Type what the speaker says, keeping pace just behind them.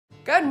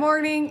Good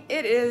morning.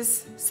 It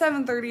is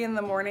 7:30 in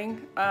the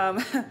morning.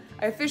 I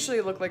officially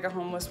look like a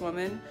homeless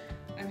woman.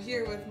 I'm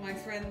here with my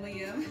friend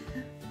Liam.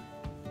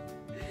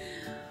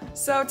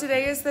 So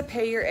today is the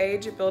Pay Your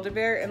Age at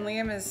Build-A-Bear, and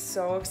Liam is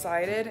so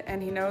excited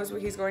and he knows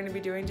what he's going to be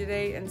doing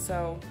today, and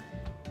so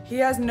he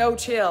has no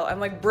chill. I'm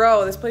like,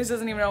 bro, this place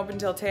doesn't even open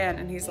till 10,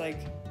 and he's like,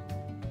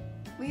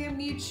 Liam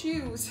needs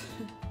shoes.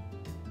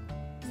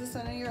 Is the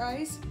sun in your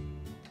eyes?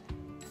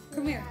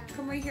 Come here,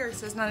 come right here. It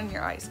says not in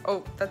your eyes.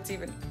 Oh,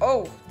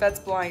 that's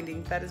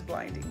blinding. That is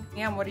blinding.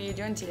 Liam, what are you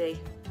doing today?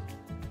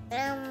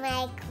 I'm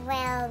make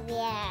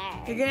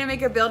Build-A-Bear. You're gonna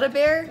make a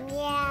Build-A-Bear?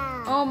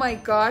 Yeah. Oh my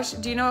gosh,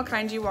 do you know what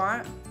kind you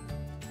want?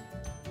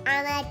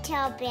 I'm a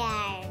turtle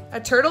bear. A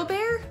turtle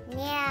bear?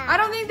 Yeah. I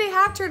don't think they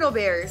have turtle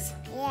bears.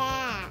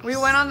 Yeah. We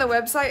went on the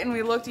website and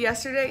we looked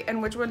yesterday,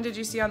 and which one did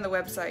you see on the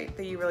website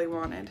that you really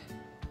wanted?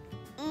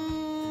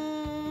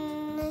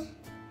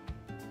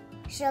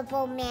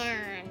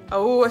 Superman.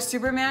 Oh, a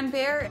Superman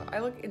bear? I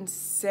look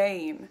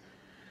insane.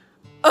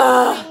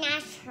 Ugh. Green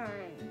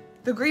Lantern.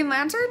 The Green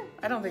Lantern?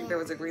 I don't think there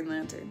was a Green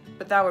Lantern,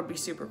 but that would be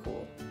super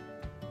cool.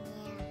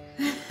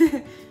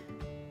 Yeah.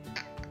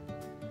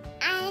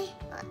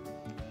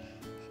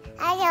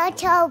 I want a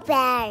turtle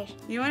bear.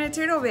 You want a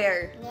turtle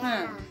bear?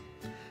 Yeah.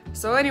 Huh.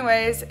 So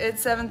anyways,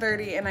 it's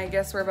 7:30 and I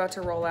guess we're about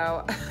to roll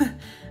out.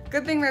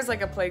 Good thing there's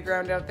like a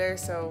playground out there,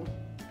 so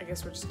I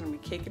guess we're just gonna be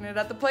kicking it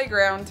at the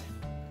playground.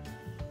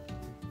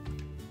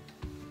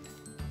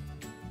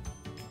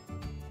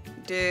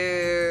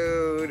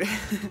 Dude,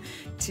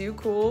 too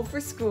cool for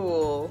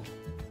school.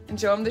 And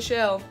show him the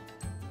shell.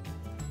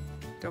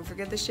 Don't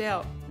forget the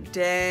shell.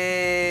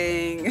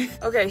 Dang.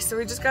 Okay, so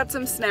we just got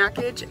some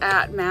snackage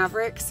at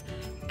Mavericks.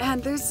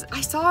 And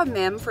I saw a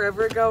meme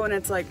forever ago, and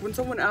it's like when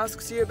someone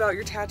asks you about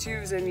your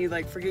tattoos and you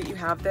like forget you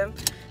have them.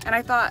 And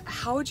I thought,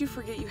 how would you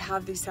forget you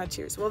have these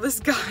tattoos? Well, this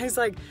guy's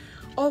like,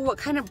 oh, what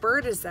kind of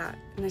bird is that?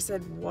 And I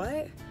said,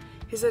 what?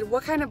 He said,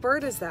 what kind of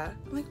bird is that?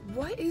 I'm like,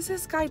 what is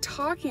this guy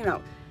talking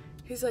about?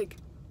 He's like,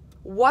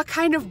 what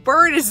kind of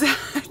bird is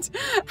that?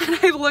 And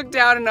I looked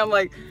down and I'm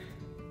like,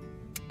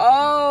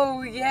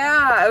 oh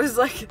yeah. I was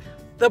like,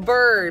 the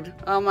bird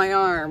on my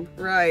arm.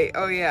 Right,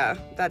 oh yeah.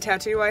 That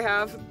tattoo I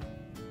have?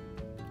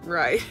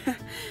 Right.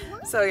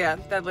 So yeah,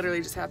 that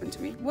literally just happened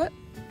to me. What?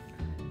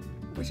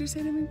 What'd you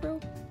say to me, bro?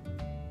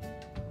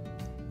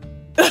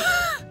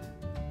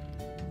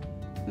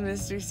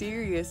 Mr.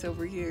 Serious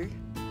over here.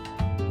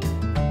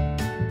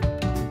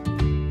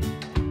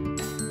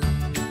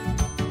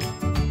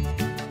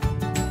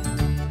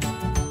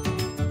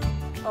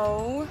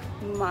 Oh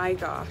my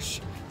gosh.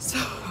 So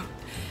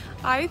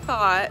I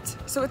thought,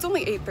 so it's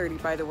only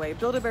 8:30 by the way.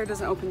 Build-A-Bear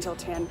doesn't open till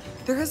 10.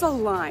 There is a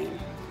line,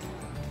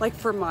 like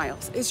for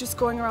miles. It's just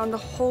going around the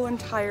whole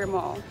entire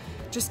mall.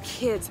 Just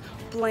kids,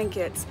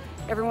 blankets,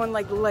 everyone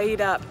like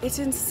laid up. It's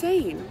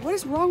insane. What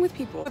is wrong with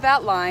people?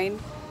 That line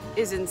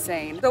is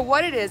insane. So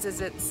what it is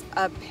it's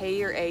a pay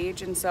your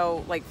age, and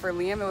so like for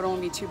Liam it would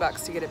only be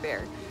 $2 to get a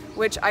bear,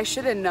 which I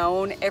should have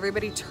known.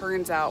 Everybody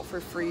turns out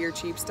for free or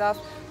cheap stuff,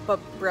 but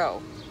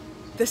bro,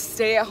 the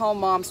stay-at-home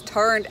moms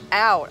turned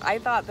out. I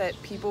thought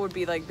that people would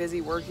be like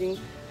busy working.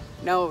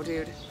 No,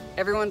 dude.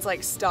 Everyone's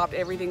like stopped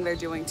everything they're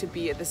doing to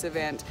be at this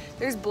event.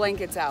 There's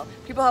blankets out.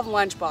 People have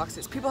lunch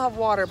boxes. People have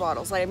water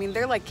bottles. Like, I mean,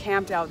 they're like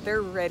camped out.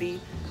 They're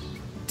ready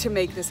to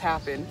make this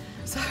happen.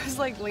 So I was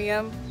like,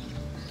 Liam,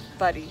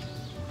 buddy,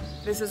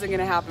 this isn't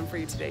gonna happen for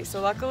you today.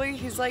 So luckily,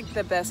 he's like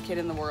the best kid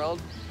in the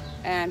world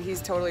and he's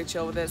totally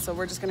chill with it. So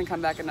we're just gonna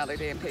come back another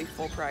day and pay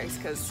full price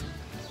because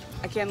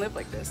I can't live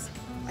like this.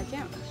 I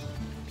can't.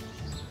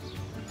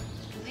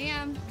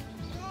 Liam,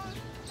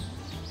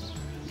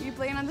 are you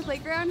playing on the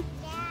playground?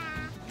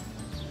 Yeah.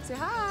 Say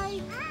hi.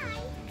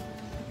 Hi.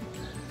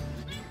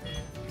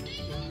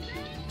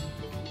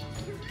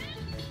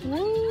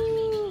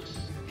 Woo.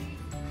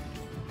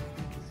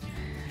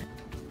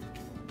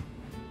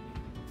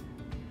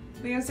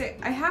 Liam, say,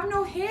 I have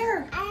no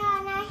hair. I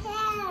have no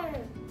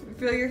hair.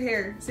 Feel your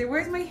hair. Say,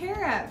 where's my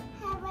hair at?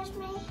 Where's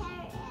my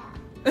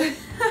hair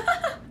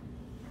at?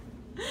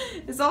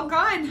 It's all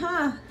gone,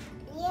 huh?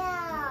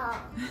 Yeah.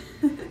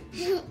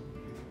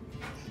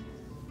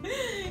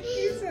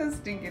 He's so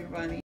stinking funny.